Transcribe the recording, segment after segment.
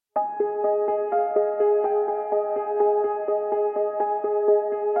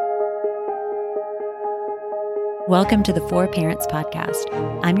Welcome to the Four Parents Podcast.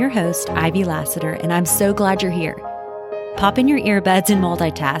 I'm your host, Ivy Lassiter, and I'm so glad you're here. Pop in your earbuds and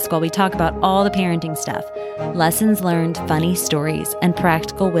multitask while we talk about all the parenting stuff, lessons learned, funny stories, and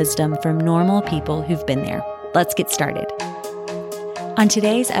practical wisdom from normal people who've been there. Let's get started. On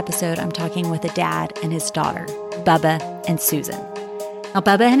today's episode, I'm talking with a dad and his daughter, Bubba and Susan. Now,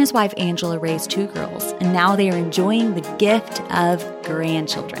 Bubba and his wife, Angela, raised two girls, and now they are enjoying the gift of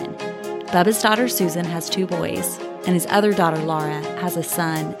grandchildren. Bubba's daughter, Susan, has two boys, and his other daughter, Laura, has a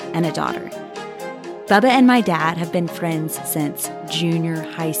son and a daughter. Bubba and my dad have been friends since junior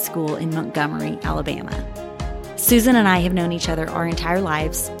high school in Montgomery, Alabama. Susan and I have known each other our entire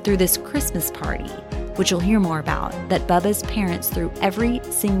lives through this Christmas party, which you'll hear more about, that Bubba's parents threw every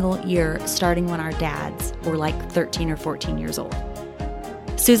single year starting when our dads were like 13 or 14 years old.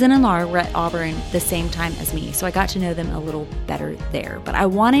 Susan and Laura were at Auburn the same time as me, so I got to know them a little better there. But I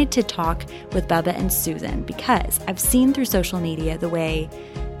wanted to talk with Bubba and Susan because I've seen through social media the way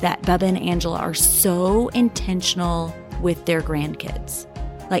that Bubba and Angela are so intentional with their grandkids.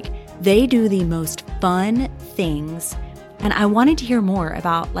 Like, they do the most fun things, and I wanted to hear more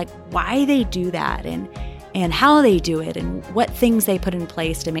about why they do that and how they do it and what things they put in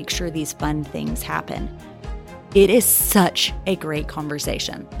place to make sure these fun things happen. It is such a great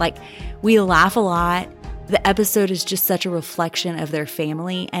conversation. We laugh a lot. The episode is just such a reflection of their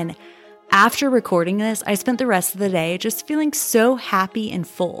family. And after recording this, I spent the rest of the day just feeling so happy and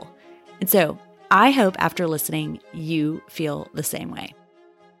full. And so I hope after listening, you feel the same way.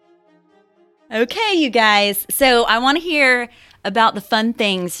 Okay, you guys. So I want to hear about the fun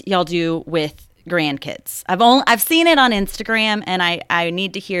things y'all do with grandkids. I've seen it on Instagram, and I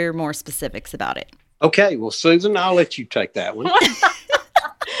need to hear more specifics about it. Okay, well, Susan, I'll let you take that one.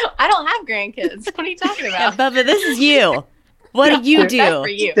 I don't have grandkids. What are you talking about? Yeah, Bubba, this is you. What do you do? That's for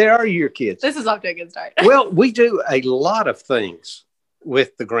you. There are your kids. This is off to a good start. Well, we do a lot of things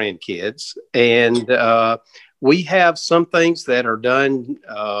with the grandkids, and we have some things that are done,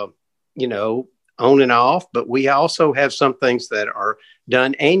 on and off, but we also have some things that are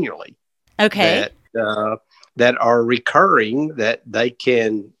done annually. Okay. That are recurring, that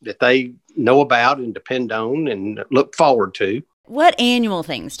they know about and depend on and look forward to. What annual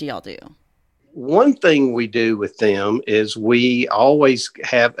things do y'all do? One thing we do with them is we always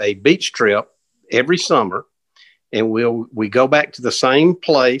have a beach trip every summer, and we go back to the same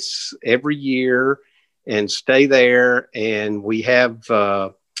place every year and stay there, and we have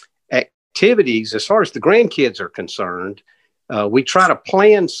activities. As far as the grandkids are concerned, we try to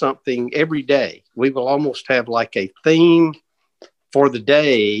plan something every day. We will almost have like a theme for the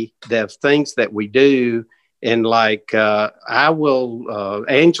day, the things that we do. And Angela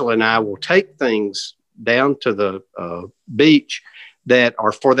and I will take things down to the beach that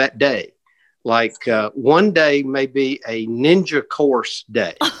are for that day. One day may be a ninja course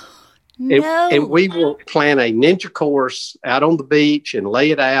day. No. And we will plan a ninja course out on the beach and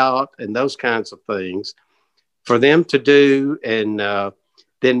lay it out and those kinds of things for them to do. And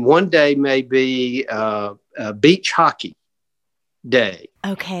then one day may be a beach hockey day.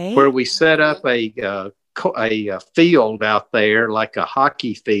 Okay. Where we set up a field out there, like a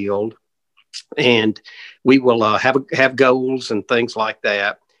hockey field, and we will have goals and things like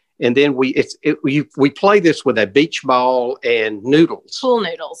that. And then we play this with a beach ball and noodles. Pool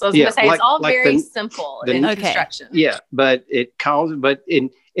noodles. I was going to say, it's all very simple in construction. Yeah, but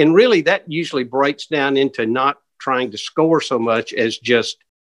and really that usually breaks down into not trying to score so much as just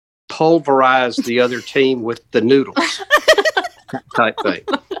pulverize the other team with the noodles type thing.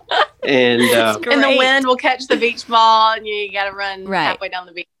 And the wind will catch the beach ball, and you got to run halfway down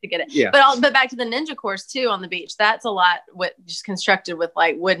the beach to get it. Yeah. But back to the ninja course too on the beach. That's a lot just constructed with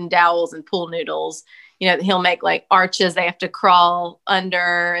wooden dowels and pool noodles. He'll make arches. They have to crawl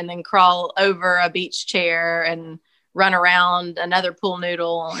under and then crawl over a beach chair and run around another pool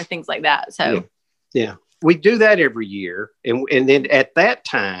noodle and things like that. So yeah. We do that every year. And then at that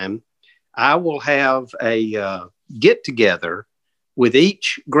time, I will have a get together with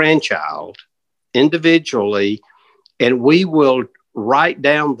each grandchild individually, and we will write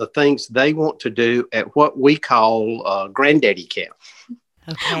down the things they want to do at what we call granddaddy camp.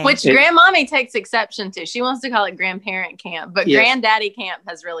 Okay. Which grandmommy takes exception to. She wants to call it grandparent camp, but granddaddy camp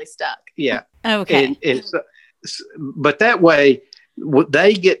has really stuck. Yeah. Okay. But that way,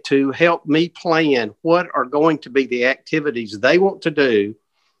 they get to help me plan what are going to be the activities they want to do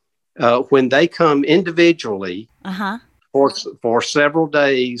when they come individually for several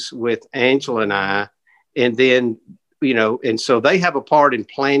days with Angela and I. And then, and so they have a part in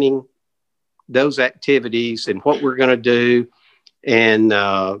planning those activities and what we're going to do. And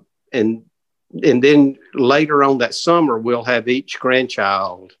and then later on that summer, we'll have each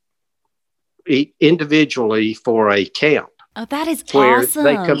grandchild eat individually for a camp. Oh, that is where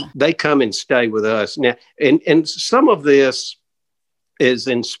awesome. they come and stay with us now. And some of this is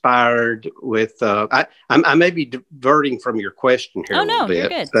inspired with, I may be diverting from your question here a little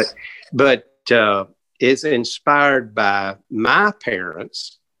bit, you're good. but is inspired by my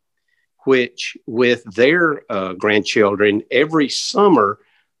parents, which with their grandchildren, every summer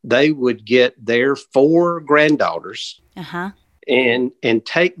they would get their 4 granddaughters and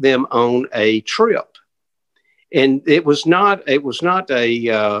take them on a trip. And it was not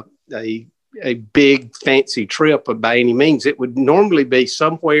a big fancy trip by any means. It would normally be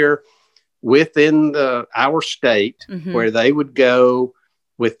somewhere within our state where they would go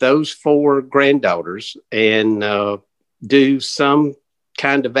with those 4 granddaughters and do some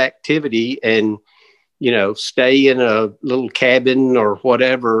kind of activity and, stay in a little cabin or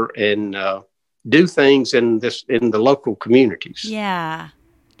whatever and do things in the local communities. Yeah,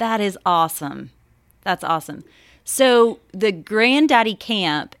 that is awesome. That's awesome. So the granddaddy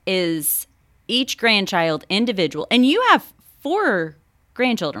camp is each grandchild individual, and you have 4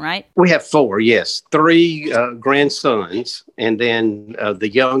 grandchildren, right? We have 4, yes. 3 grandsons, and then the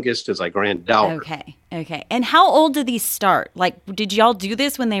youngest is a granddaughter. Okay. And how old did these start? Like, did y'all do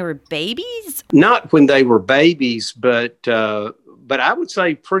this when they were babies? Not when they were babies, but I would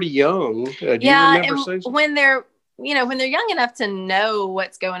say pretty young. Do you remember, Susan? When they're young enough to know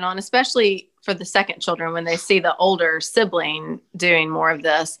what's going on, especially for the second children, when they see the older sibling doing more of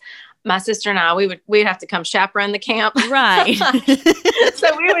this. My sister and I, we'd have to come chaperone the camp. Right.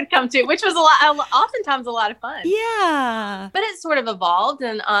 So we would come to, which was oftentimes a lot of fun. Yeah. But it sort of evolved.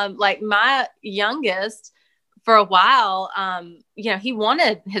 And like my youngest, for a while, he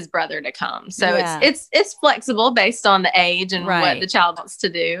wanted his brother to come. So it's flexible based on the age and what the child wants to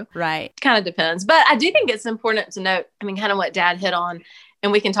do. Right. Kind of depends. But I do think it's important to note, kind of what Dad hit on,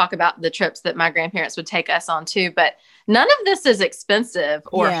 and we can talk about the trips that my grandparents would take us on too. But none of this is expensive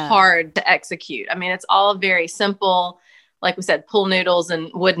or hard to execute. It's all very simple. Like we said, pool noodles and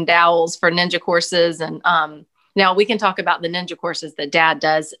wooden dowels for ninja courses. And now we can talk about the ninja courses that Dad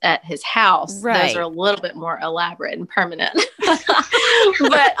does at his house. Right. Those are a little bit more elaborate and permanent.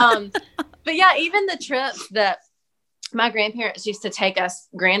 but yeah, even the trips that my grandparents used to take us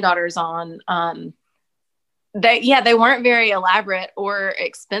granddaughters on, they weren't very elaborate or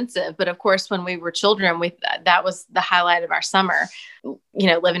expensive, but of course, when we were children, that was the highlight of our summer.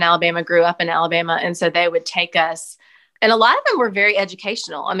 Live in Alabama, grew up in Alabama, and so they would take us, and a lot of them were very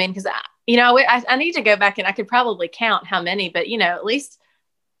educational. Because I need to go back and I could probably count how many, but at least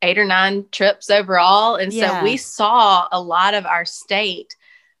 8 or 9 trips overall, and so we saw a lot of our state,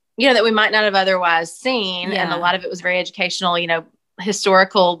 that we might not have otherwise seen, and a lot of it was very educational.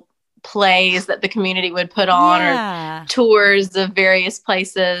 Historical plays that the community would put on or tours of various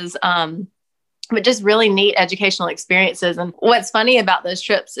places, but just really neat educational experiences. And what's funny about those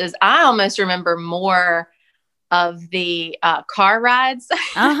trips is I almost remember more of the car rides than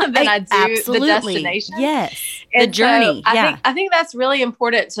I do the destination. Yes, and the journey. So I think that's really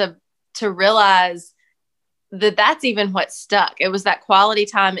important to realize that that's even what stuck. It was that quality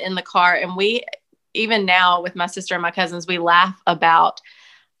time in the car. And we, even now with my sister and my cousins, we laugh about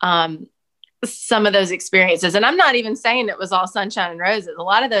some of those experiences. And I'm not even saying it was all sunshine and roses. A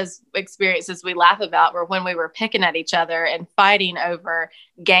lot of those experiences we laugh about were when we were picking at each other and fighting over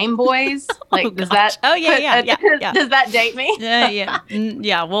Game Boys. Like, does that date me?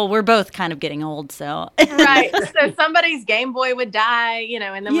 Yeah. Well, we're both kind of getting old, so. Right. So somebody's Game Boy would die,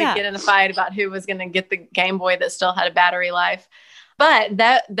 and then we'd get in a fight about who was going to get the Game Boy that still had a battery life. But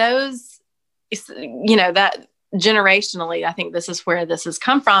that generationally, I think this is where this has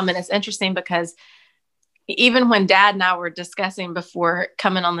come from. And it's interesting because even when Dad and I were discussing before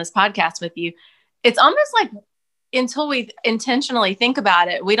coming on this podcast with you, it's almost like until we intentionally think about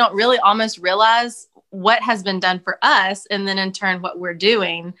it, we don't really almost realize what has been done for us and then in turn what we're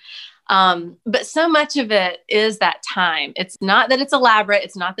doing. But so much of it is that time. It's not that it's elaborate.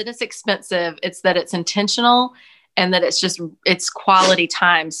 It's not that it's expensive. It's that it's intentional and that it's quality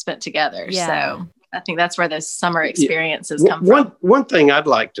time spent together. Yeah. So I think that's where those summer experiences come from. One thing I'd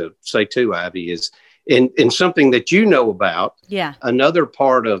like to say too, Ivy, is in something that you know about. Yeah. Another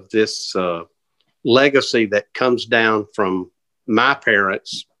part of this legacy that comes down from my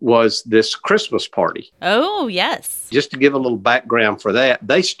parents was this Christmas party. Oh, yes. Just to give a little background for that,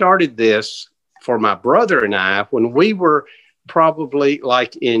 they started this for my brother and I when we were probably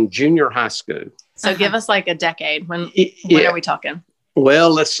like in junior high school. So give us like a decade. When are we talking? Well,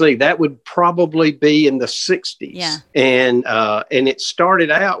 let's see. That would probably be in the 60s. Yeah. And it started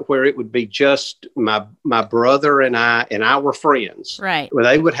out where it would be just my brother and I and our friends. Right. Where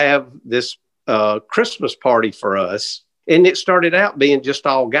they would have this Christmas party for us. And it started out being just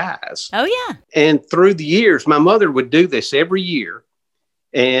all guys. Oh, yeah. And through the years, my mother would do this every year.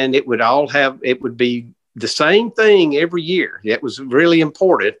 And it would be the same thing every year. It was really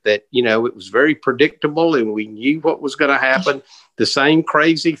important that, it was very predictable and we knew what was going to happen. The same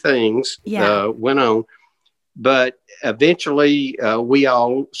crazy things went on. But eventually we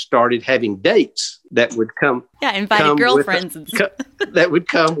all started having dates that would come. Yeah, invited girlfriends. That would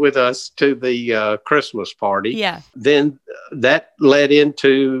come with us to the Christmas party. Yeah. Then that led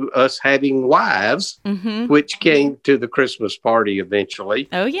into us having wives, which came to the Christmas party eventually.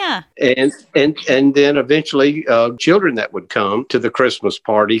 Oh, yeah. And then eventually children that would come to the Christmas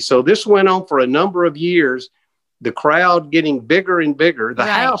party. So this went on for a number of years. The crowd getting bigger and bigger. The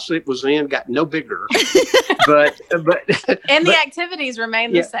house it was in got no bigger, but and the activities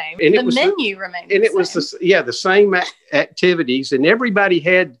remained the same. And the menu remained, and the it was same. the same activities, and everybody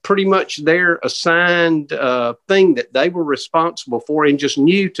had pretty much their assigned thing that they were responsible for and just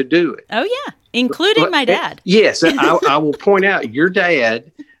knew to do it. Oh yeah, including my dad. Yes, I will point out your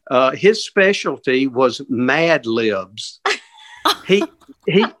dad. His specialty was Mad Libs.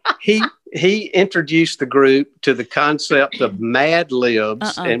 He introduced the group to the concept of Mad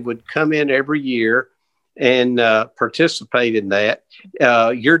Libs and would come in every year and participate in that.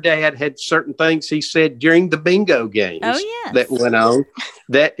 Your dad had certain things he said during the bingo games that went on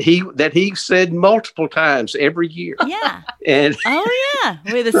that he said multiple times every year. Yeah. And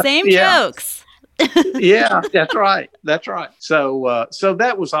with the same jokes. Yeah, that's right. That's right. So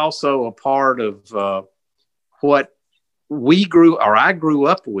that was also a part of what I grew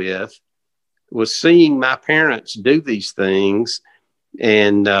up with, was seeing my parents do these things,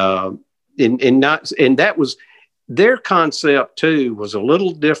 and that was their concept too, was a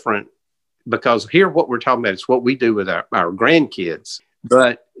little different, because here what we're talking about is what we do with our grandkids,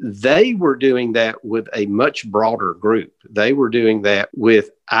 but they were doing that with a much broader group. They were doing that with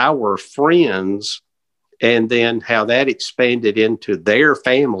our friends, and then how that expanded into their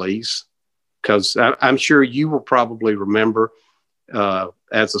families. Because I'm sure you will probably remember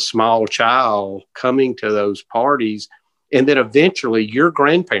as a small child coming to those parties, and then eventually your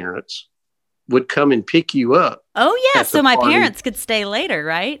grandparents would come and pick you up. Oh, yeah. So my parents could stay later,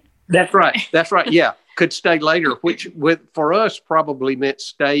 right? That's right. That's right. Yeah. Could stay later, which for us probably meant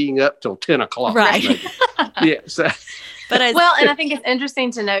staying up till 10 o'clock. Right. Yeah. So. And I think it's interesting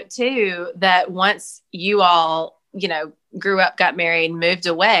to note too, that once you all, grew up, got married, moved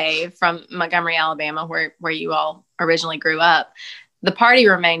away from Montgomery, Alabama, where you all originally grew up, the party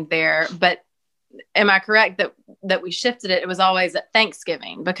remained there. But am I correct that we shifted it? It was always at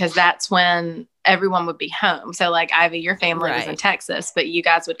Thanksgiving, because that's when everyone would be home. So like Ivy, your family was in Texas, but you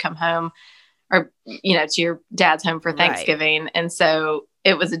guys would come home, or, to your dad's home for Thanksgiving. Right. And so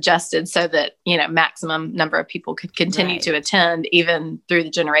it was adjusted so that, maximum number of people could continue to attend even through the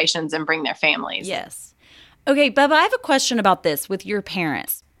generations and bring their families. Yes. Okay, Bubba, I have a question about this with your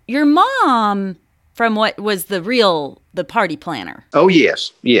parents. Your mom, from what was the party planner. Oh,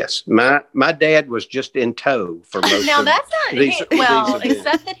 yes. My dad was just in tow for most now, of that's not, these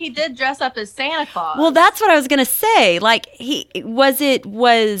except that he did dress up as Santa Claus. Well, that's what I was going to say. Like,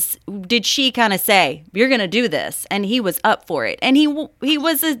 did she kind of say, you're going to do this? And he was up for it. And he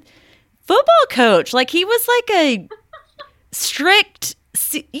was a football coach. Like, he was like a strict,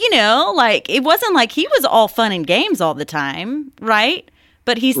 like, it wasn't like he was all fun and games all the time, right?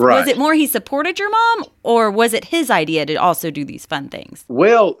 But was it more he supported your mom, or was it his idea to also do these fun things?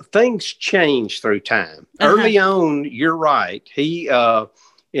 Well, things changed through time. Early on, you're right. He,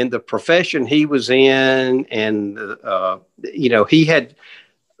 in the profession he was in, and, he had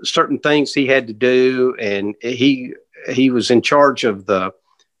certain things he had to do, and he was in charge of the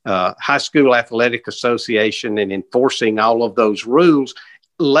High School Athletic Association and enforcing all of those rules.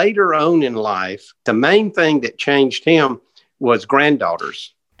 Later on in life, the main thing that changed him was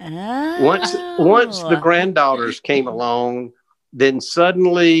granddaughters. Oh. Once the granddaughters came along, then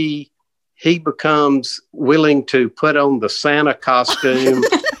suddenly he becomes willing to put on the Santa costume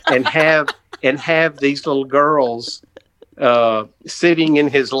and have these little girls sitting in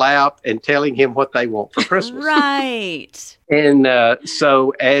his lap and telling him what they want for Christmas. Right. And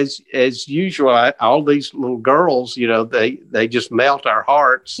so as usual, all these little girls, they just melt our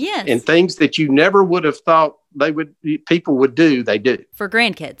hearts. Yes. And things that you never would have thought people would do, they do. For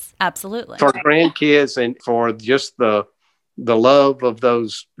grandkids, absolutely. For grandkids, and for just the the love of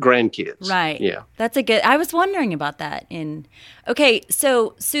those grandkids. Right. Yeah. That's a good, I was wondering about that. Okay.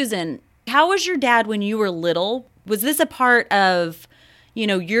 So Susan, how was your dad when you were little? Was this a part of,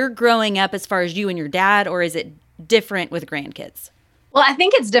 your growing up as far as you and your dad, or is it different with grandkids? Well, I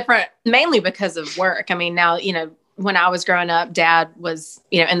think it's different mainly because of work. I mean, now, when I was growing up, Dad was,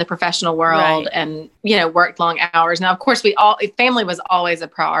 in the professional world, right. and, worked long hours. Now, of course, family was always a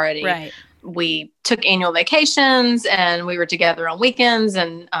priority. Right. We took annual vacations and we were together on weekends,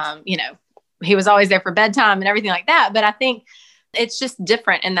 and, he was always there for bedtime and everything like that. But I think it's just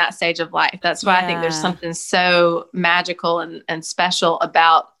different in that stage of life. That's why I think there's something so magical and special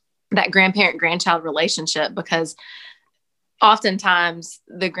about that grandparent-grandchild relationship, because oftentimes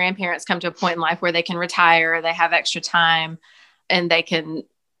the grandparents come to a point in life where they can retire, they have extra time, and they can,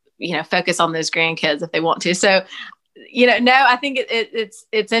 focus on those grandkids if they want to. So, I think it's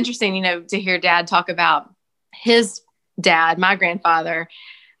interesting, to hear Dad talk about his dad, my grandfather,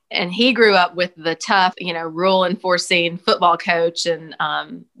 and he grew up with the tough, rule enforcing football coach and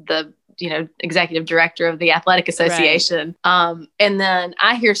the executive director of the athletic association. Right. And then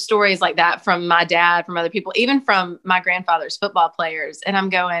I hear stories like that from my dad, from other people, even from my grandfather's football players. And I'm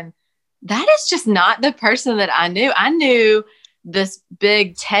going, that is just not the person that I knew. I knew this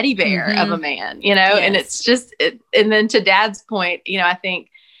big teddy bear of a man, yes. And it's just, and then to Dad's point, I think,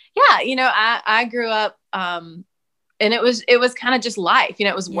 I grew up, and it was kind of just life,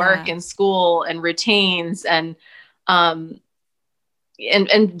 it was work and school and routines and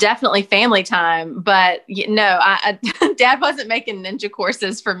definitely family time. But Dad wasn't making ninja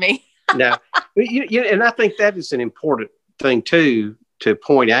courses for me. No. And I think that is an important thing too, to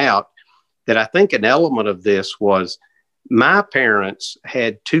point out that I think an element of this was my parents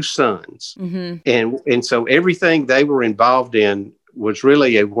had two sons, and so everything they were involved in was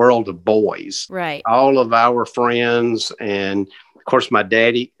really a world of boys. Right. All of our friends, and of course my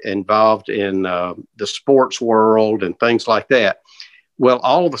daddy involved in the sports world and things like that. Well,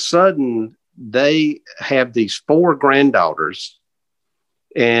 all of a sudden they have these 4 granddaughters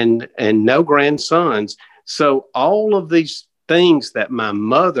and no grandsons. So all of these things that my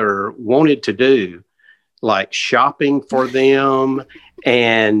mother wanted to do, like shopping for them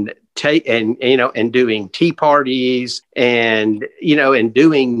and doing tea parties and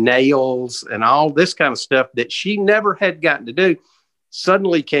doing nails and all this kind of stuff that she never had gotten to do,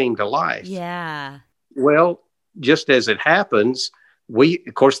 suddenly came to life. Yeah. Well, just as it happens, we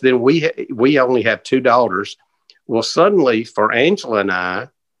only have 2 daughters. Well, suddenly for Angela and I,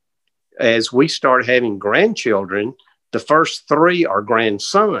 as we start having grandchildren, the first 3 are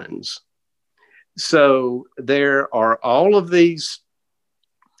grandsons. So there are all of these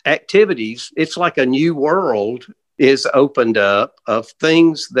activities. It's like a new world is opened up of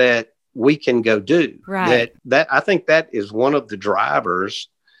things that we can go do. Right. That I think that is one of the drivers,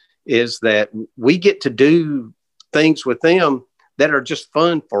 is that we get to do things with them that are just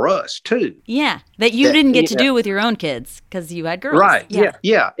fun for us too. Yeah. That you didn't get to do with your own kids because you had girls. Right.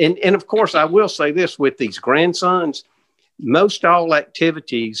 Yeah. And of course, I will say this with these grandsons, most all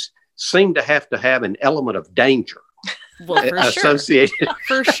activities seem to have an element of danger. Well, for associated,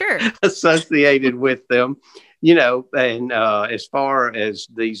 sure. For sure. associated with them, and as far as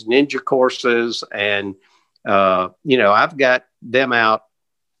these ninja courses and, I've got them out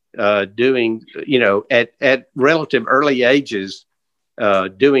doing, at relative early ages,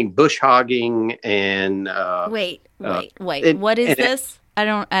 doing bush hogging and wait. What is this? I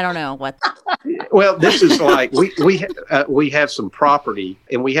don't know what. Well, this is like we have some property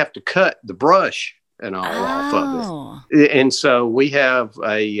and we have to cut the brush and all off of it, and so we have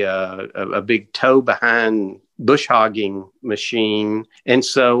a big tow behind bush hogging machine. And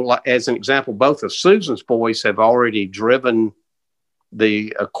so, as an example, both of Susan's boys have already driven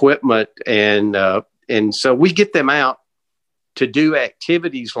the equipment, and so we get them out to do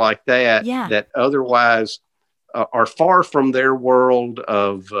activities like that that otherwise are far from their world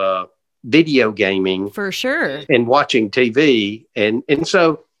of video gaming, for sure, and watching TV, and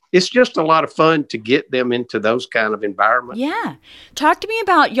so it's just a lot of fun to get them into those kind of environments. Yeah, talk to me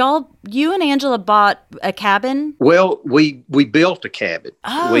about you and Angela bought a cabin. Well, we built a cabin.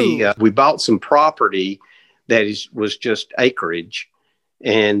 We bought some property that was just acreage.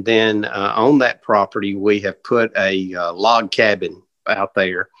 And then on that property, we have put a log cabin out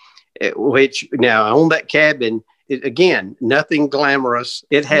there, which now on that cabin, again, nothing glamorous.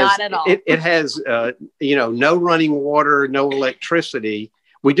 It has, not at all. It has, no running water, no electricity.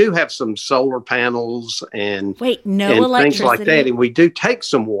 We do have some solar panels and things like that. And we do take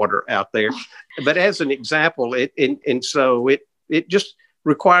some water out there. But as an example, so it just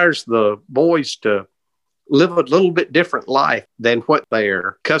requires the boys to live a little bit different life than what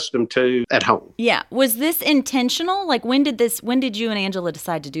they're accustomed to at home. Yeah. Was this intentional? Like when did you and Angela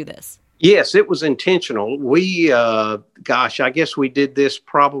decide to do this? Yes, it was intentional. We, I guess we did this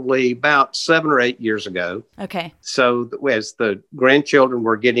probably about 7 or 8 years ago. Okay. So as the grandchildren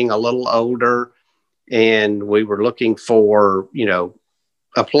were getting a little older and we were looking for,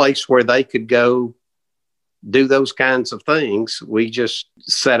 a place where they could go do those kinds of things, we just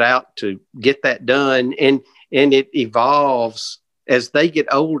set out to get that done. And it evolves as they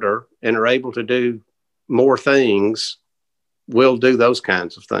get older and are able to do more things. We'll do those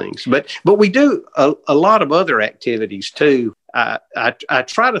kinds of things, but we do a lot of other activities too. I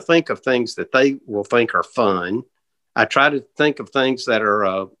try to think of things that they will think are fun. I try to think of things that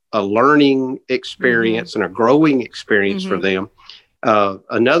are a learning experience and a growing experience for them.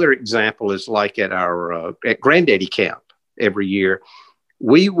 Another example is like at our at Granddaddy Camp every year,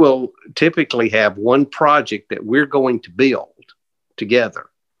 we will typically have one project that we're going to build together,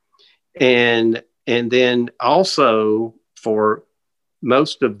 and then also, for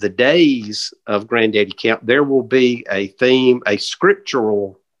most of the days of Granddaddy Camp, there will be a theme, a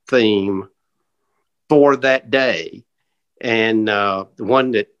scriptural theme for that day. And the one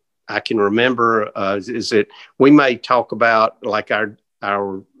that I can remember is that we may talk about, like,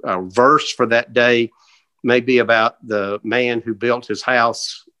 our verse for that day may be about the man who built his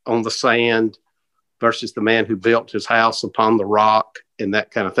house on the sand versus the man who built his house upon the rock, and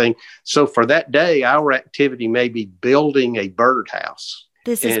that kind of thing. So for that day, our activity may be building a birdhouse.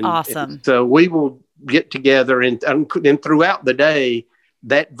 This is awesome. So we will get together and throughout the day,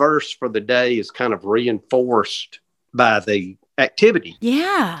 that verse for the day is kind of reinforced by the activity.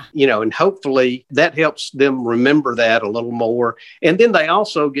 Yeah. And hopefully that helps them remember that a little more. And then they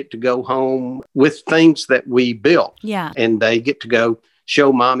also get to go home with things that we built. Yeah. And they get to go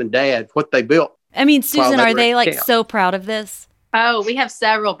show mom and dad what they built. I mean, Susan, are they like so proud of this? Oh, we have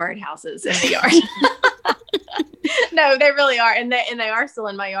several birdhouses in the yard. No, they really are. And they are still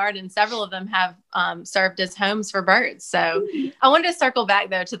in my yard. And several of them have served as homes for birds. So I wanted to circle back,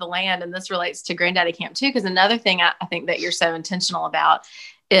 though, to the land. And this relates to Granddaddy Camp, too, because another thing I think that you're so intentional about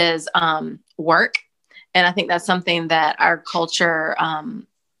is work. And I think that's something that our culture,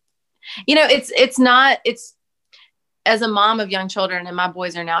 it's as a mom of young children, and my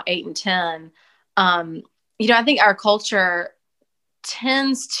boys are now 8 and 10, I think our culture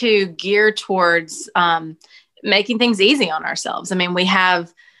tends to gear towards making things easy on ourselves. I mean, we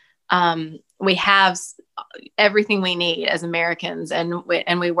have everything we need as Americans, and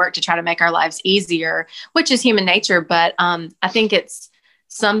we work to try to make our lives easier, which is human nature. But I think it's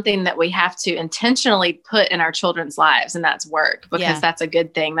something that we have to intentionally put in our children's lives, and that's work, because that's a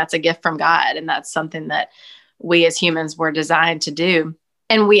good thing. That's a gift from God. And that's something that we as humans were designed to do,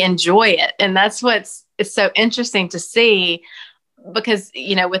 and we enjoy it. And that's it's so interesting to see, because,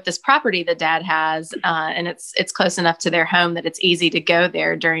 with this property that Dad has, and it's close enough to their home that it's easy to go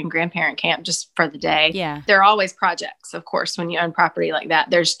there during grandparent camp just for the day. Yeah. There are always projects, of course, when you own property like that.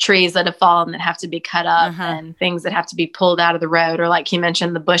 There's trees that have fallen that have to be cut up and things that have to be pulled out of the road, or like you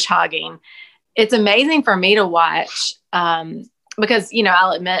mentioned, the bush hogging. It's amazing for me to watch, because,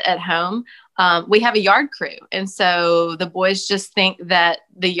 I'll admit, at home, we have a yard crew. And so the boys just think that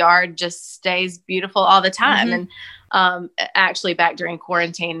the yard just stays beautiful all the time. And actually, back during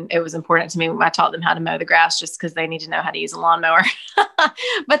quarantine, it was important to me when I taught them how to mow the grass, just because they need to know how to use a lawnmower.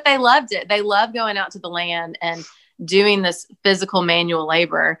 But they loved it. They love going out to the land and doing this physical manual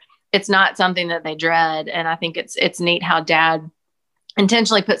labor. It's not something that they dread. And I think it's neat how Dad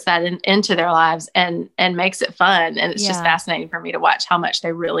intentionally puts that into their lives and makes it fun. And it's just fascinating for me to watch how much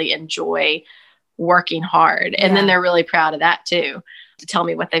they really enjoy working hard. And then they're really proud of that too, to tell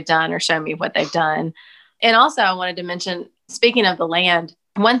me what they've done or show me what they've done. And also I wanted to mention, speaking of the land,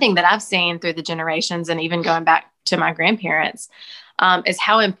 one thing that I've seen through the generations, and even going back to my grandparents, is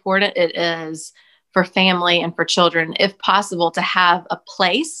how important it is for family and for children, if possible, to have a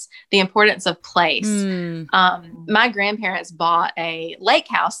place, the importance of place. My grandparents bought a lake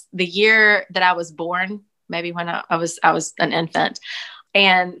house the year that I was born, maybe when I was an infant.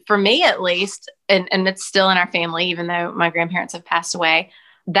 And for me, at least, and it's still in our family, even though my grandparents have passed away,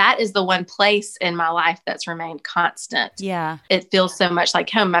 that is the one place in my life that's remained constant. Yeah. It feels so much like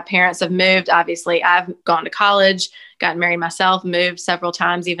home. My parents have moved. Obviously, I've gone to college, gotten married myself, moved several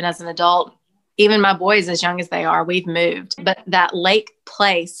times, even as an adult. Even my boys, as young as they are, we've moved. But that lake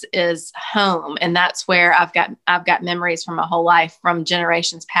place is home. And that's where I've got memories from my whole life, from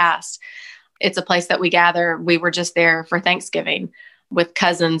generations past. It's a place that we gather. We were just there for Thanksgiving with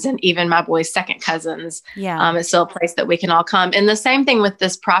cousins, and even my boys' second cousins. Yeah. It's still a place that we can all come. And the same thing with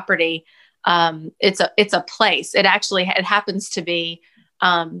this property. it's a place. It happens to be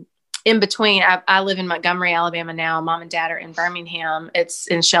in between. I live in Montgomery, Alabama now. Mom and dad are in Birmingham. It's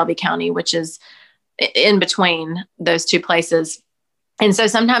in Shelby County, which is in between those two places. And so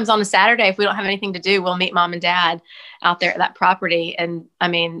sometimes on a Saturday, if we don't have anything to do, we'll meet mom and dad out there at that property. And I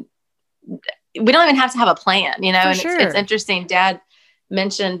mean, we don't even have to have a plan, you know. And it's interesting. Dad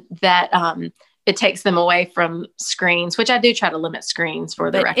mentioned that it takes them away from screens, which I do try to limit screens for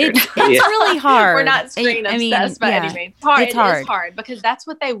the record. It's really hard. We're not screen obsessed by any means. It's hard because that's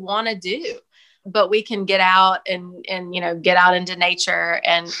what they want to do. But we can get out and you know, get out into nature,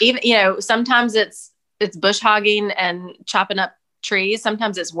 and even, you know, sometimes it's bush hogging and chopping up trees.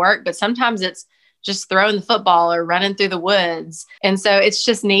 Sometimes it's work, but sometimes it's just throwing the football or running through the woods. And so it's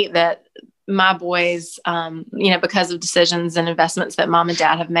just neat that my boys, you know, because of decisions and investments that mom and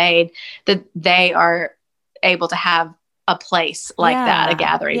dad have made, that they are able to have a place like that, a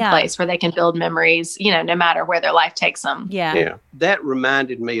gathering place where they can build memories, you know, no matter where their life takes them. Yeah. That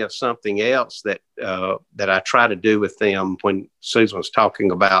reminded me of something else that I try to do with them when Susan was talking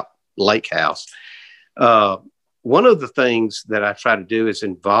about Lake House. One of the things that I try to do is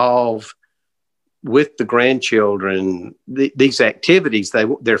involve with the grandchildren these activities.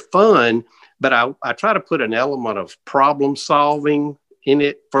 They're fun, but I try to put an element of problem solving in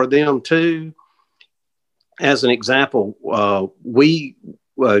it for them too. As an example, we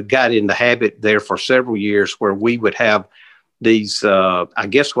got in the habit there for several years where we would have these, I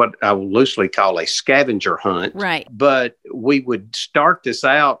guess what I will loosely call a scavenger hunt. Right. But we would start this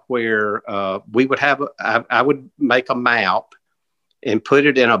out where we would have, I would make a map and put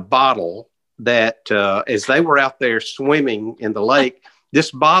it in a bottle that as they were out there swimming in the lake, this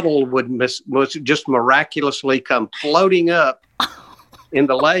bottle would just miraculously come floating up in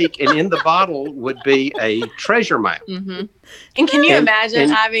the lake, and in the bottle would be a treasure map. Mm-hmm. And can you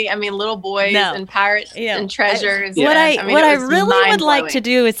imagine, Ivy? I mean, little boys and pirates and treasures. What I really would like to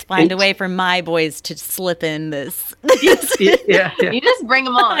do is find a way for my boys to slip in this. Yeah. You just bring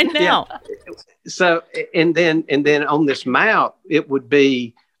them on. I know. Yeah. So, and then on this map, it would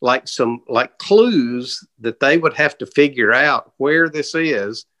be like clues that they would have to figure out where this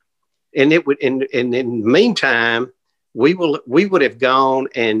is, and it would. And in the meantime, we would have gone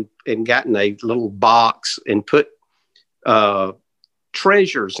and gotten a little box and put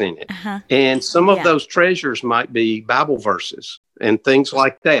treasures in it. Uh-huh. And some of those treasures might be Bible verses and things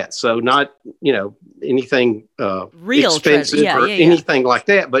like that. So not, you know, anything real expensive or anything like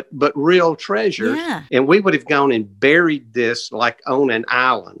that, but real treasures. Yeah. And we would have gone and buried this like on an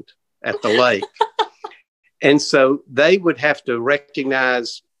island at the lake. And so they would have to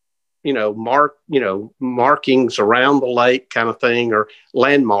recognize, markings around the lake kind of thing, or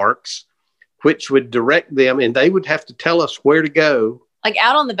landmarks, which would direct them, and they would have to tell us where to go. Like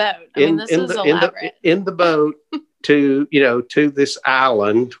out on the boat. This is elaborate. In the boat to this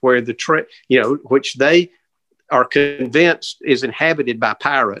island where which they are convinced is inhabited by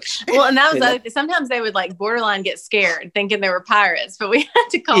pirates. Well, and that was sometimes they would like borderline get scared thinking they were pirates, but we had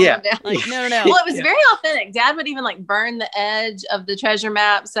to calm them down. Like, no. Well, it was very authentic. Dad would even like burn the edge of the treasure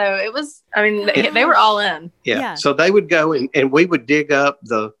map. So it was, they were all in. Yeah. So they would go and we would dig up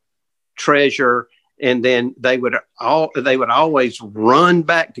the treasure, and then they would always run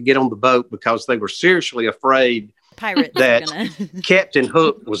back to get on the boat because they were seriously afraid pirates that Captain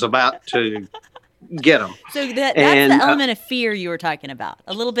Hook was about to get them. So that's the element of fear you were talking about.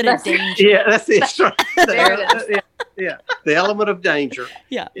 A little bit of danger. Yeah, that's right. There it is. Yeah, the element of danger.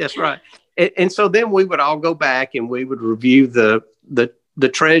 Yeah, that's right. And so then we would all go back and we would review the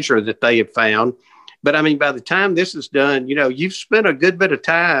treasure that they had found. But by the time this is done, you've spent a good bit of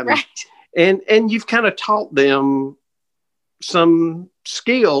time, right? And you've kind of taught them some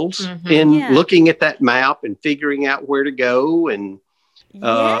skills in looking at that map and figuring out where to go, and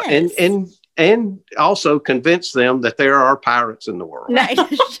and also convince them that there are pirates in the world. Nice.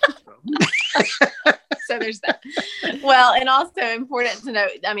 So there's that. Well, and also important to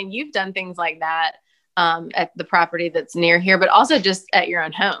note, you've done things like that at the property that's near here, but also just at your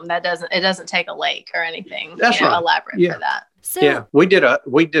own home. It doesn't take a lake or anything elaborate for that. So we did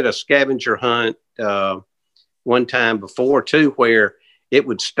a scavenger hunt one time before too, where it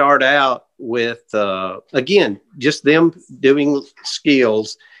would start out with again just them doing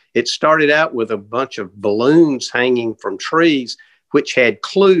skills. It started out with a bunch of balloons hanging from trees, which had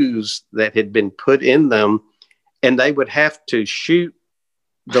clues that had been put in them, and they would have to shoot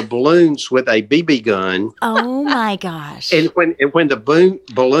the balloons with a BB gun. Oh my gosh! And when the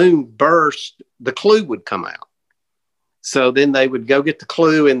balloon burst, the clue would come out. So then they would go get the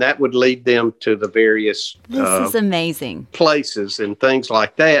clue, and that would lead them to the various this is amazing places and things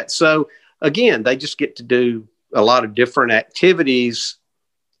like that. So again, they just get to do a lot of different activities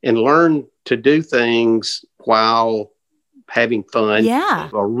and learn to do things while having fun. Yeah.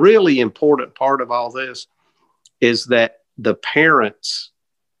 A really important part of all this is that the parents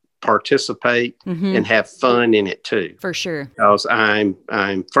participate and have fun in it too. For sure. Because I'm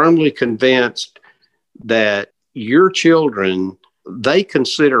firmly convinced that your children, they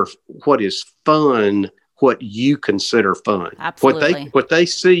consider what is fun what you consider fun. Absolutely. What they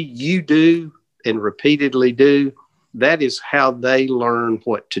see you do and repeatedly do, that is how they learn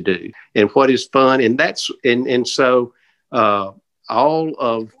what to do and what is fun. And that's so all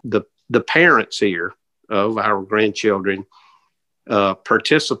of the parents here of our grandchildren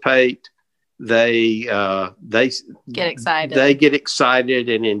participate. They get excited. They get excited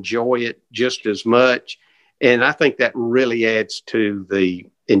and enjoy it just as much. And I think that really adds to the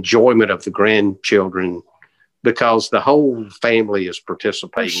enjoyment of the grandchildren because the whole family is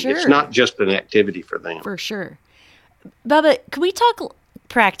participating. Sure. It's not just an activity for them. For sure. Bubba, can we talk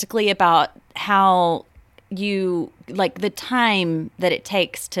practically about how you, like the time that it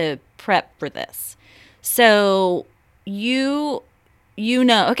takes to prep for this? So you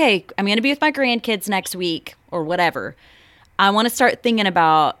know, okay, I'm going to be with my grandkids next week or whatever. I want to start thinking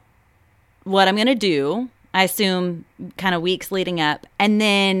about what I'm going to do. I assume kind of weeks leading up. And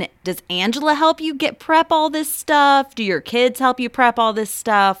then does Angela help you prep all this stuff? Do your kids help you prep all this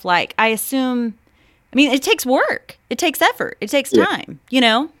stuff? Like, I assume, I mean, it takes work. It takes effort. It takes time, you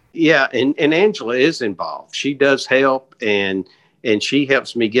know? Yeah. And Angela is involved. She does help and she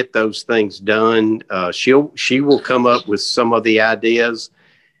helps me get those things done. She will come up with some of the ideas,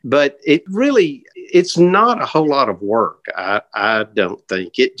 but it's not a whole lot of work. I don't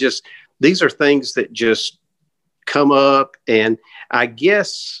think these are things that just come up. And I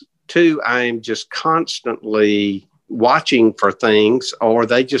guess too, I'm just constantly watching for things, or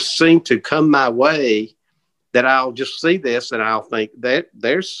they just seem to come my way that I'll just see this and I'll think that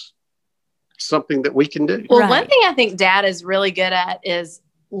there's something that we can do. Well, one thing I think Dad is really good at is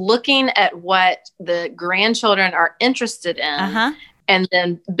looking at what the grandchildren are interested in and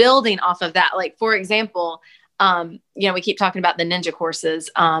then building off of that. Like, for example, we keep talking about the ninja courses.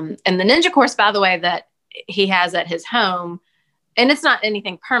 And the ninja course, by the way, that he has at his home, and it's not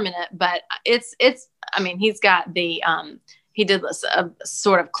anything permanent, but he's got he did a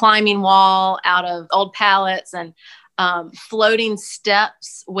sort of climbing wall out of old pallets and floating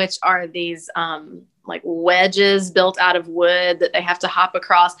steps, which are these like wedges built out of wood that they have to hop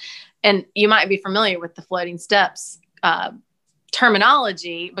across. And you might be familiar with the floating steps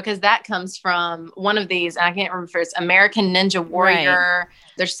terminology because that comes from one of these, and I can't remember if it's American Ninja Warrior. Right.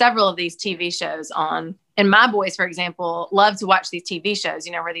 There's several of these TV shows on. And my boys, for example, love to watch these TV shows,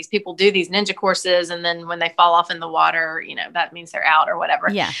 where these people do these ninja courses. And then when they fall off in the water, that means they're out or whatever.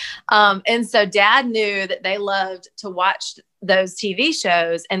 Yeah. And so Dad knew that they loved to watch those TV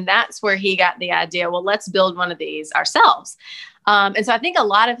shows. And that's where he got the idea, well, let's build one of these ourselves. And so I think a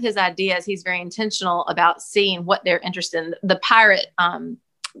lot of his ideas, he's very intentional about seeing what they're interested in. The pirate,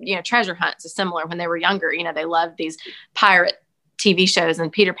 treasure hunts is similar. When they were younger, they loved these pirate TV shows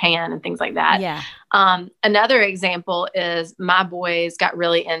and Peter Pan and things like that. Yeah. Another example is my boys got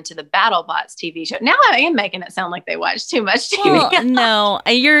really into the BattleBots TV show. Now I am making it sound like they watch too much TV. Well, no,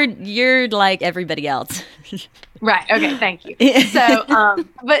 you're like everybody else. Right. Okay. Thank you. So,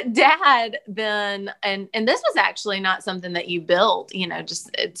 but Dad then, and this was actually not something that you built,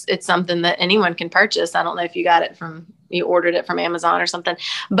 just it's something that anyone can purchase. I don't know if you ordered it from Amazon or something,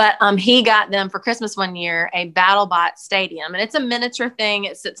 but he got them for Christmas one year, a BattleBot stadium, and it's a miniature thing.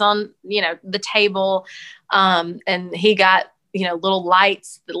 It sits on, the table. And he got, little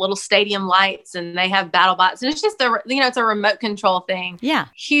lights, the little stadium lights, and they have BattleBots, and it's just it's a remote control thing. Yeah.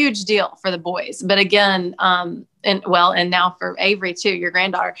 Huge deal for the boys. But again, and now for Avery too, your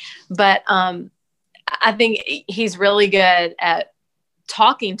granddaughter. But, I think he's really good at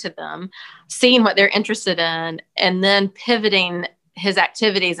talking to them, seeing what they're interested in, and then pivoting his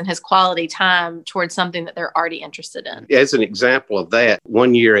activities and his quality time towards something that they're already interested in. As an example of that,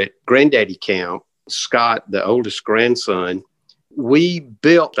 one year at Granddaddy Camp, Scott, the oldest grandson, we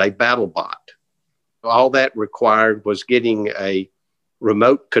built a BattleBot. All that required was getting a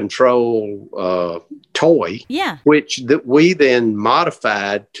remote control toy, which we then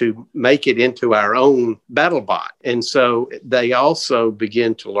modified to make it into our own BattleBot. And so they also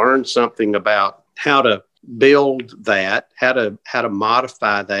begin to learn something about how to build that, how to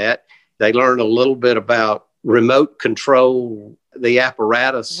modify that. They learn a little bit about remote control, the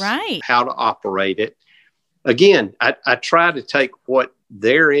apparatus, how to operate it. Again, I try to take what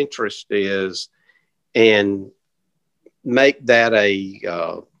their interest is and make that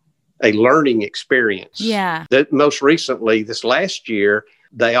a a learning experience. Yeah. That most recently, this last year,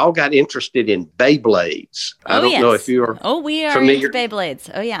 they all got interested in Beyblades. I don't know if you are we are familiar. into Beyblades.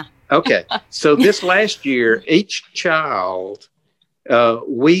 Oh, yeah. Okay. So this last year, each child,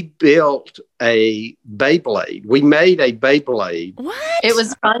 we built a Beyblade. We made a Beyblade. What? It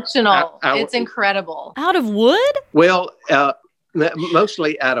was functional. It's incredible. Out of wood? Well,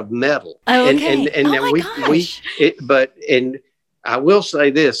 mostly out of metal. Oh, okay. And I will say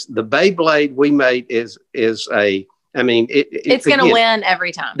this: the Beyblade we made is it's going to win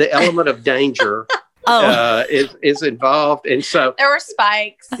every time. The element of danger is involved, and so there were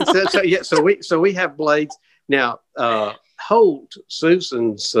spikes. So we have blades now. Holt,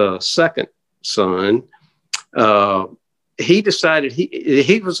 Susan's second son, he decided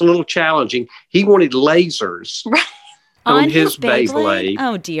he was a little challenging. He wanted lasers on his Beyblade.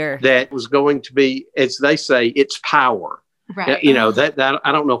 Oh dear! That was going to be, as they say, its power. Right. That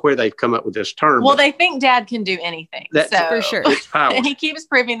I don't know where they've come up with this term. Well, they think Dad can do anything. That's for sure. It's power. And he keeps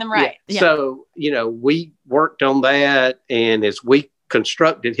proving them right. Yeah. So, we worked on that. And as we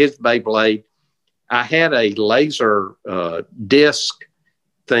constructed his Beyblade, I had a laser disc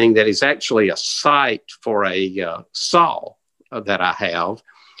thing that is actually a sight for a saw that I have.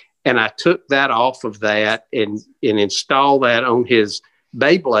 And I took that off of that and installed that on his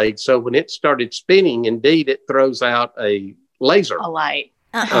Beyblade. So when it started spinning, indeed, it throws out a laser. A light.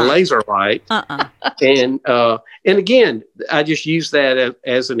 A laser light. And again, I just use that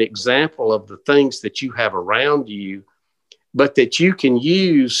as an example of the things that you have around you, but that you can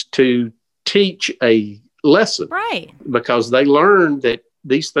use to teach a lesson. Right. Because they learn that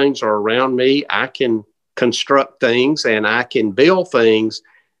these things are around me. I can construct things and I can build things,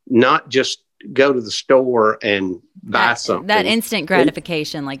 not just go to the store and buy something. That instant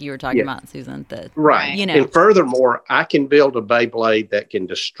gratification, like you were talking about, Susan. Right. And furthermore, I can build a Beyblade that can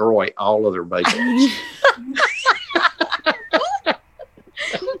destroy all other Beyblades.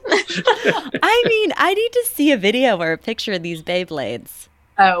 I need to see a video or a picture of these Beyblades.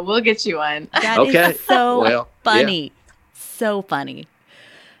 Oh, we'll get you one. That is so funny. Yeah. So funny.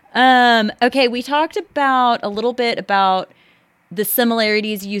 Okay, we talked a little bit about the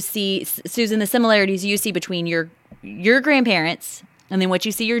similarities you see, Susan, the similarities you see between your grandparents and then what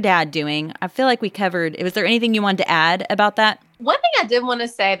you see your dad doing. I feel like we covered. Was there anything you wanted to add about that? One thing I did want to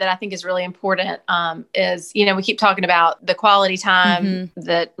say that I think is really important is, we keep talking about the quality time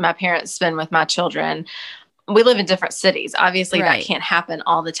that my parents spend with my children. We live in different cities. Obviously, that can't happen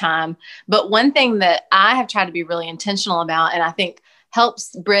all the time. But one thing that I have tried to be really intentional about, and I think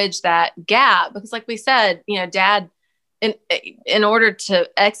helps bridge that gap, because like we said, Dad, in order to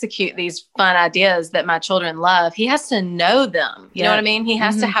execute these fun ideas that my children love, he has to know them. You know what I mean? He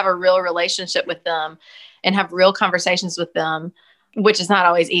has to have a real relationship with them and have real conversations with them, which is not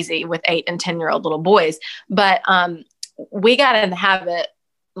always easy with 8 and 10-year-old little boys. But we got in the habit,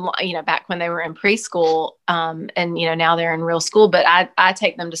 back when they were in preschool, and, now they're in real school, but I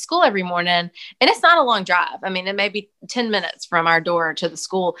take them to school every morning, and it's not a long drive. I mean, it may be 10 minutes from our door to the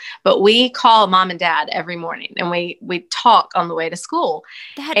school, but we call Mom and Dad every morning and we talk on the way to school.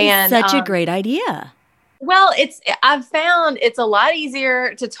 That is such a great idea. Well, I've found it's a lot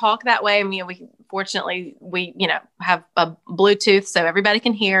easier to talk that way. I mean, fortunately we have a Bluetooth so everybody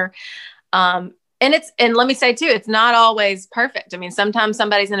can hear. And let me say too, it's not always perfect. I mean, sometimes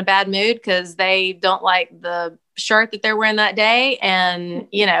somebody's in a bad mood because they don't like the shirt that they're wearing that day. And,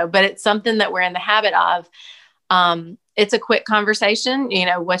 but it's something that we're in the habit of. It's a quick conversation,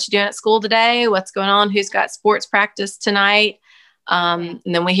 what you doing at school today? What's going on? Who's got sports practice tonight? And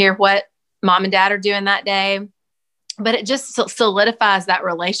then we hear what Mom and Dad are doing that day. But it just solidifies that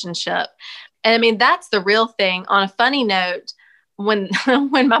relationship. And I mean, that's the real thing. On a funny note, when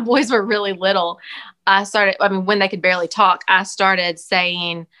my boys were really little, when they could barely talk, I started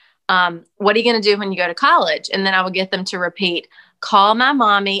saying, what are you going to do when you go to college? And then I would get them to repeat, call my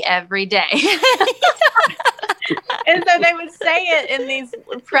mommy every day. And so they would say it in these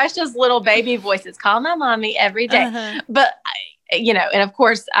precious little baby voices, call my mommy every day. But, and of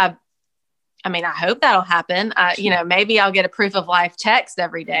course, I hope that'll happen. Maybe I'll get a proof of life text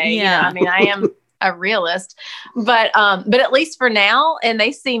every day. Yeah. I am a realist, but at least for now, and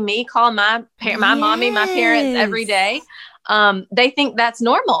they see me call my mommy, my parents every day. They think that's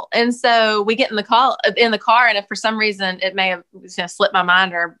normal. And so we get in the car, and if for some reason it may have slipped my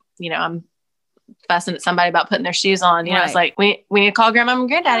mind, or, I'm fussing at somebody about putting their shoes on, it's like, we need to call grandma and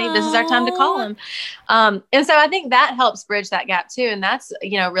granddaddy. This is our time to call them. And so I think that helps bridge that gap too. And that's,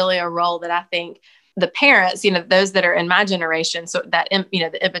 really a role that I think the parents, those that are in my generation, so that,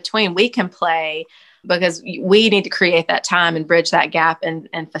 the in between, we can play because we need to create that time and bridge that gap and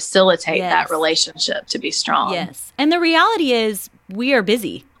facilitate Yes. that relationship to be strong. Yes. And the reality is we are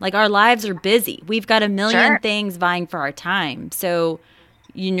busy. Like our lives are busy. We've got a million Sure. things vying for our time. So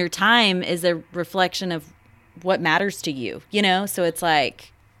your time is a reflection of what matters to you, you know? So it's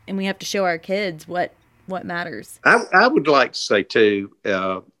like, and we have to show our kids what matters. I would like to say too,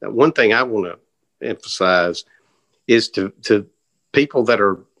 one thing I want to emphasize is to people that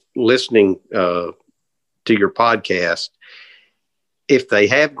are listening to your podcast, if they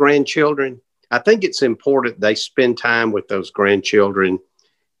have grandchildren, I think it's important they spend time with those grandchildren,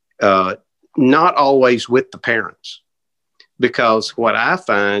 not always with the parents, because what I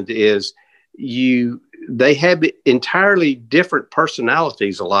find is they have entirely different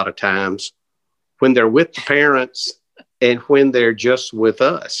personalities a lot of times when they're with the parents and when they're just with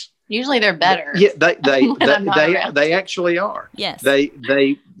us. Usually they're better. Yeah, they actually are. Yes. They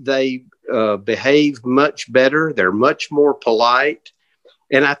behave much better. They're much more polite,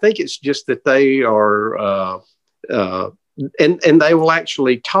 and I think it's just that they are, and they will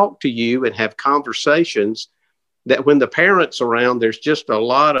actually talk to you and have conversations that when the parents around, there's just a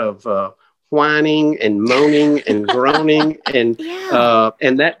lot of whining and moaning and groaning and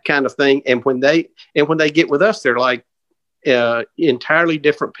that kind of thing. And when they get with us, they're like entirely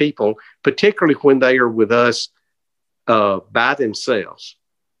different people, particularly when they are with us by themselves.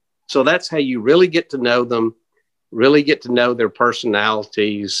 So that's how you really get to know them, really get to know their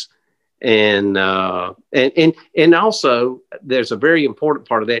personalities. And also there's a very important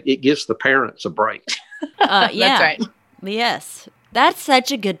part of that. It gives the parents a break. Yeah. That's right. Yes. That's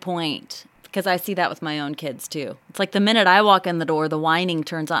such a good point. Because I see that with my own kids too. It's like the minute I walk in the door, the whining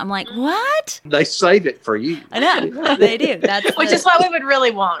turns on. I'm like, what? They save it for you. I know they do. That's Which is what we would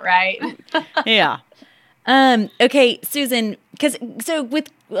really want, right? Yeah. Okay, Susan. So with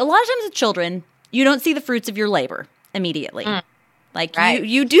a lot of times with children, you don't see the fruits of your labor immediately. Like right.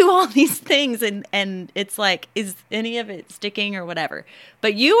 you do all these things, and it's like, is any of it sticking or whatever?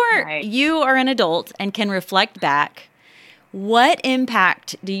 But you are an adult and can reflect back. What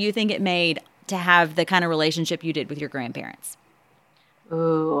impact do you think it made to have the kind of relationship you did with your grandparents?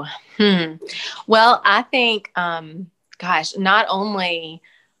 Ooh. Well, I think, not only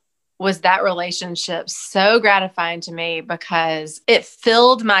was that relationship so gratifying to me because it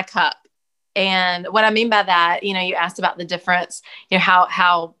filled my cup. And what I mean by that, you asked about the difference,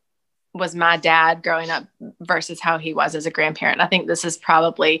 how was my dad growing up versus how he was as a grandparent. I think this is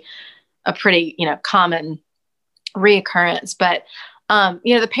probably a pretty, common reoccurrence, but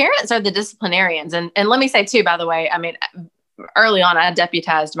the parents are the disciplinarians. And let me say too, by the way, I mean, early on, I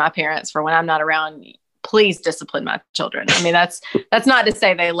deputized my parents for when I'm not around, please discipline my children. I mean, that's not to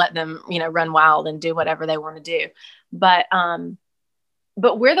say they let them, run wild and do whatever they want to do. But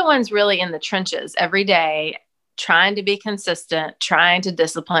we're the ones really in the trenches every day, trying to be consistent, trying to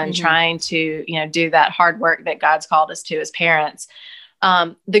discipline, trying to, do that hard work that God's called us to as parents.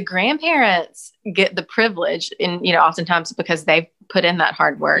 The grandparents get the privilege and, oftentimes because they've put in that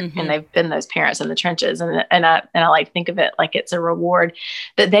hard work and they've been those parents in the trenches. And I like to think of it like it's a reward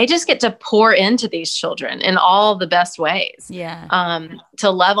that they just get to pour into these children in all the best ways. Yeah. To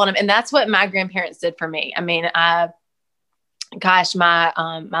love on them. And that's what my grandparents did for me. I mean,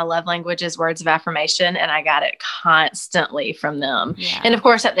 my love language is words of affirmation, and I got it constantly from them. Yeah. And of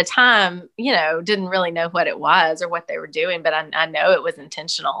course, at the time, didn't really know what it was or what they were doing, but I know it was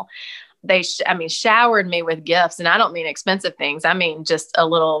intentional. They, showered me with gifts, and I don't mean expensive things. I mean, just a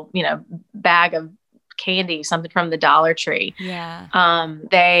little, bag of candy, something from the Dollar Tree. Yeah.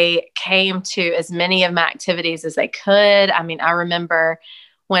 They came to as many of my activities as they could. I mean, I remember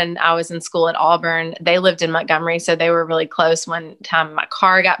when I was in school at Auburn, they lived in Montgomery. So they were really close. One time my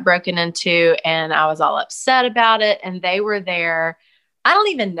car got broken into and I was all upset about it. And they were there. I don't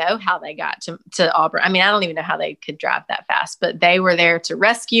even know how they got to Auburn. I mean, I don't even know how they could drive that fast, but they were there to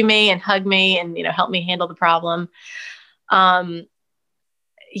rescue me and hug me and, help me handle the problem.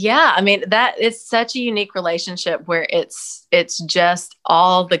 Yeah, I mean, that is such a unique relationship where it's just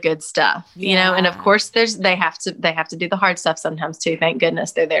all the good stuff, and of course they have to do the hard stuff sometimes too. Thank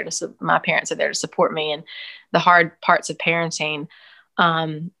goodness they're there my parents are there to support me in the hard parts of parenting.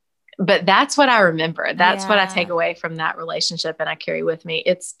 But that's what I remember. That's what I take away from that relationship and I carry with me.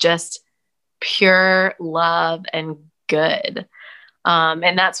 It's just pure love and good.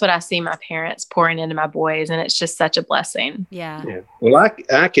 And that's what I see my parents pouring into my boys. And it's just such a blessing. Yeah. Well,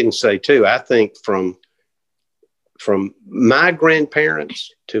 I can say too, I think from my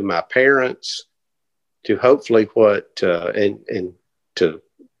grandparents to my parents to hopefully and to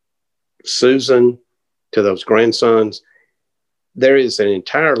Susan, to those grandsons, there is an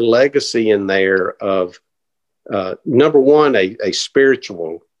entire legacy in there of, number one, a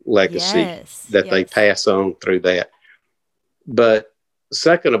spiritual legacy that they pass on through that. But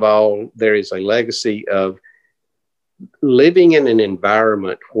second of all, there is a legacy of living in an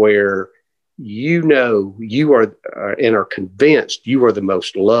environment where you know you are and are convinced you are the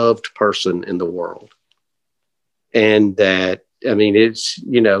most loved person in the world. And that, I mean, it's,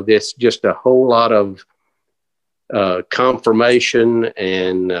 it's just a whole lot of confirmation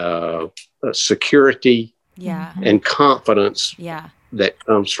and security and confidence that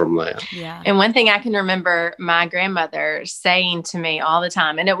comes from that. Yeah. And one thing I can remember my grandmother saying to me all the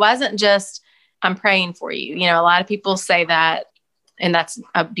time, and it wasn't just, I'm praying for you. A lot of people say that, and that's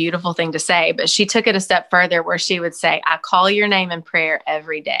a beautiful thing to say, but she took it a step further where she would say, I call your name in prayer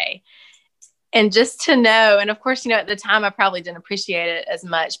every day. And just to know, and of course, at the time I probably didn't appreciate it as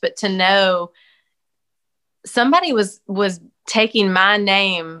much, but to know somebody was taking my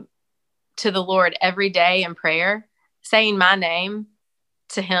name to the Lord every day in prayer, saying my name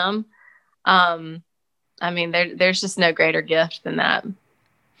to him. I mean, there's just no greater gift than that.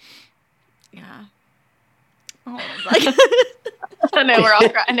 Yeah. Oh, I know we're all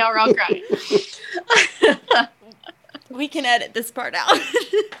crying. Now we're all crying. We can edit this part out.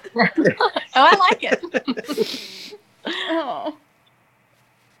 Oh, I like it. Oh.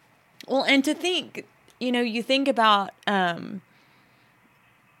 Well, and to think, you think about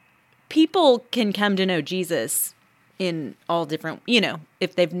people can come to know Jesus in all different,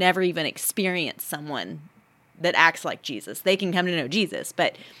 if they've never even experienced someone that acts like Jesus, they can come to know Jesus.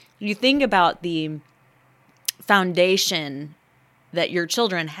 But you think about the foundation that your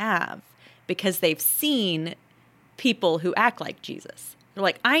children have because they've seen people who act like Jesus. They're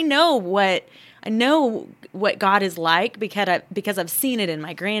like, I know what God is like because I've seen it in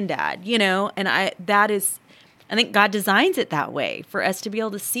my granddad, and I think God designs it that way for us to be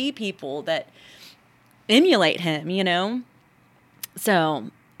able to see people that emulate him, So,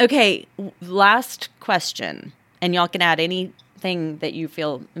 okay, last question, and y'all can add anything that you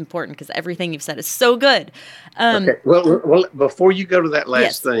feel important because everything you've said is so good. Okay. Well, before you go to that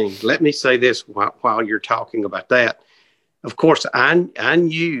last thing, let me say this while you're talking about that. Of course, I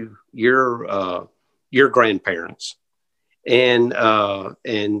knew your grandparents and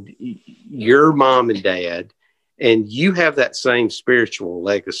your mom and dad, and you have that same spiritual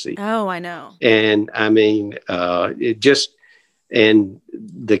legacy. Oh, I know. And I mean, and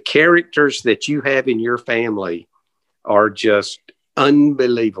the characters that you have in your family are just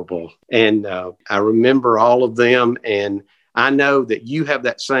unbelievable. And I remember all of them, and I know that you have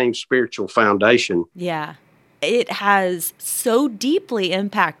that same spiritual foundation. Yeah. It has so deeply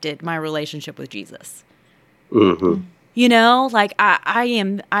impacted my relationship with Jesus. Mm-hmm. It's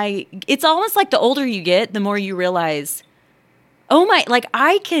almost like the older you get, the more you realize, oh my, like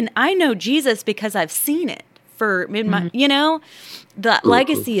I know Jesus because I've seen it the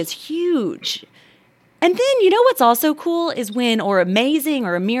legacy is huge. And then, what's also cool is or amazing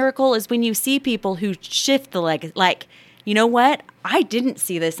or a miracle is when you see people who shift the legacy, like, you know what? I didn't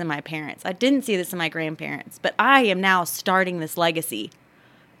see this in my parents. I didn't see this in my grandparents, but I am now starting this legacy.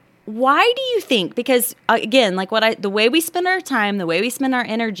 Why do you think? Because again, like the way we spend our time, the way we spend our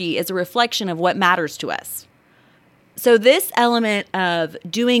energy is a reflection of what matters to us. So this element of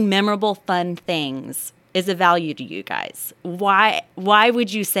doing memorable, fun things is a value to you guys. Why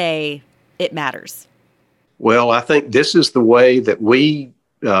would you say it matters? Well, I think this is the way that we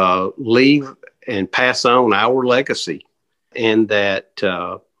leave and pass on our legacy, and that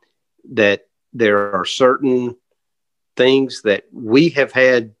there are certain things that we have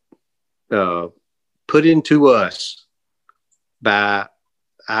had put into us by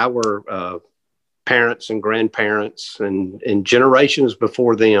our parents and grandparents and generations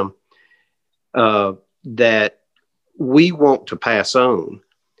before them that we want to pass on.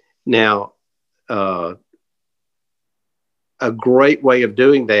 Now, a great way of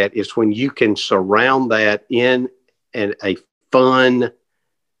doing that is when you can surround that in a fun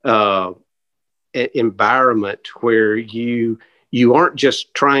environment where you aren't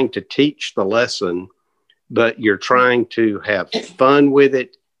just trying to teach the lesson, but you're trying to have fun with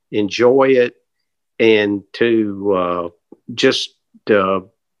it, enjoy it, and to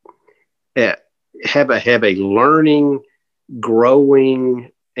have a learning,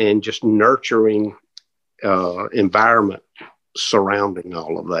 growing, and just nurturing environment surrounding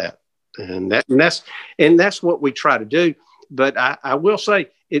all of that. And that's what we try to do. But I will say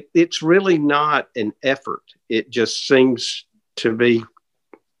it's really not an effort. It just seems to be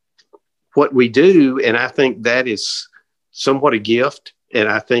what we do. And I think that is somewhat a gift. And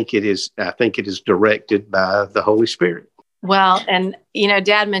I think it is directed by the Holy Spirit. Well, and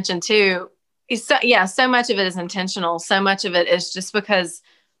Dad mentioned too, so much of it is intentional. So much of it is just because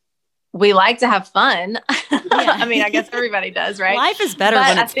we like to have fun. Yeah. I mean, I guess everybody does, right? Life is better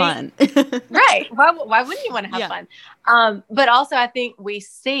when it's fun. Right. Why wouldn't you want to have fun? But also I think we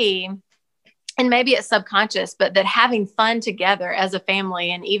see, and maybe it's subconscious, but that having fun together as a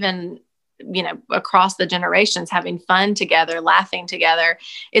family, and even, across the generations, having fun together, laughing together,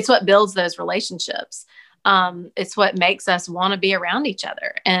 it's what builds those relationships. It's what makes us want to be around each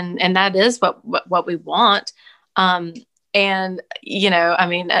other. And that is what we want. And,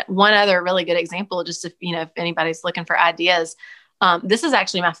 one other really good example, just if anybody's looking for ideas, this is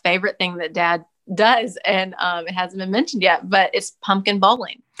actually my favorite thing that Dad does. And, it hasn't been mentioned yet, but it's pumpkin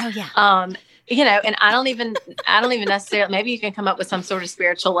bowling. Oh yeah. And I don't even necessarily, maybe you can come up with some sort of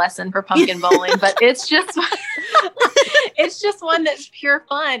spiritual lesson for pumpkin bowling, but it's just one that's pure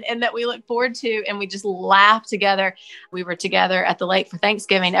fun and that we look forward to. And we just laugh together. We were together at the lake for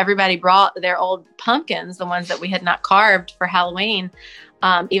Thanksgiving. Everybody brought their old pumpkins, the ones that we had not carved for Halloween,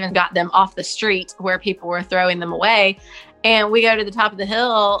 even got them off the street where people were throwing them away. And we go to the top of the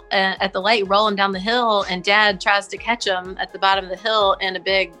hill at the lake, rolling down the hill, and Dad tries to catch them at the bottom of the hill in a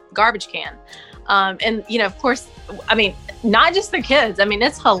big garbage can. And, of course, I mean, not just the kids. I mean,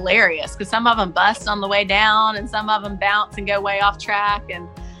 it's hilarious because some of them bust on the way down and some of them bounce and go way off track. And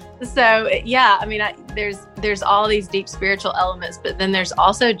so, yeah, I mean, there's all these deep spiritual elements, but then there's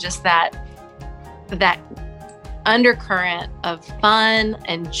also just that undercurrent of fun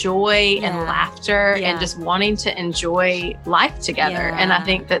and joy and laughter and just wanting to enjoy life together. And I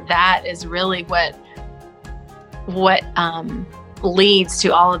think that is really what leads to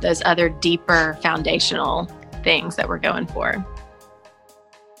all of those other deeper foundational things that we're going for.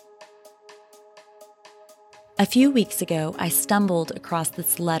 A few weeks ago, I stumbled across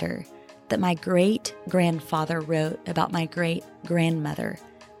this letter that my great-grandfather wrote about my great-grandmother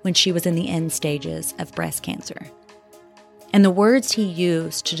when she was in the end stages of breast cancer. And the words he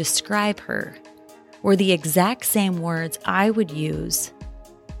used to describe her were the exact same words I would use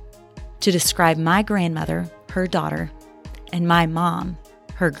to describe my grandmother, her daughter, and my mom,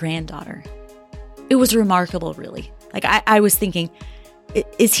 her granddaughter. It was remarkable, really. Like, I was thinking,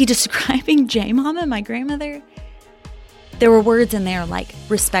 is he describing J-Mama, my grandmother? There were words in there like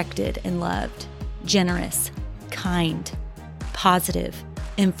respected and loved, generous, kind, positive,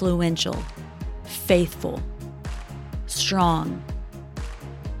 influential, faithful, strong.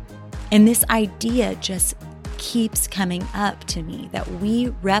 And this idea just keeps coming up to me that we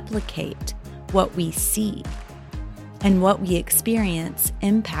replicate what we see, and what we experience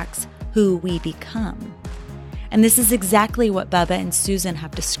impacts who we become. And this is exactly what Bubba and Susan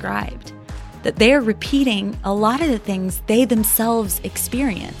have described, that they're repeating a lot of the things they themselves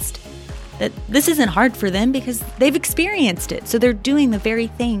experienced. That this isn't hard for them because they've experienced it. So they're doing the very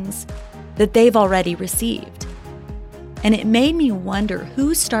things that they've already received. And it made me wonder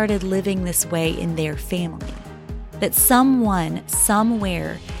who started living this way in their family. That someone,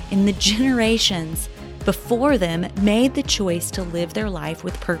 somewhere in the generations before them made the choice to live their life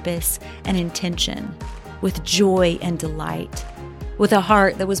with purpose and intention, with joy and delight, with a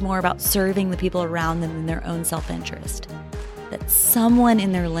heart that was more about serving the people around them than their own self-interest. That someone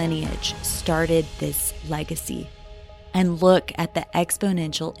in their lineage started this legacy, and look at the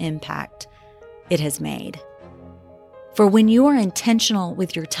exponential impact it has made. For when you are intentional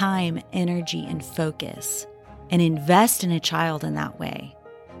with your time, energy, and focus, and invest in a child in that way,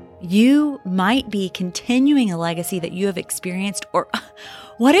 you might be continuing a legacy that you have experienced. Or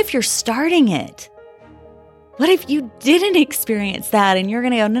what if you're starting it? What if you didn't experience that and you're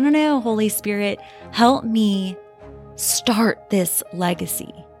going to go, no, Holy Spirit, help me start this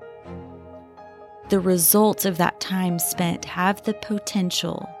legacy. The results of that time spent have the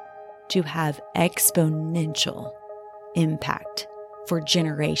potential to have exponential impact for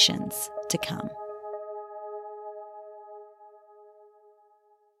generations to come.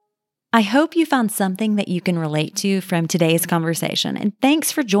 I hope you found something that you can relate to from today's conversation, and thanks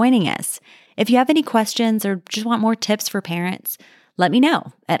for joining us. If you have any questions or just want more tips for parents, let me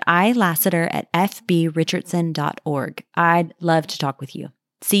know at ilassiter@fbrichardson.org. I'd love to talk with you.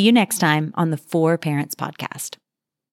 See you next time on the For Parents Podcast.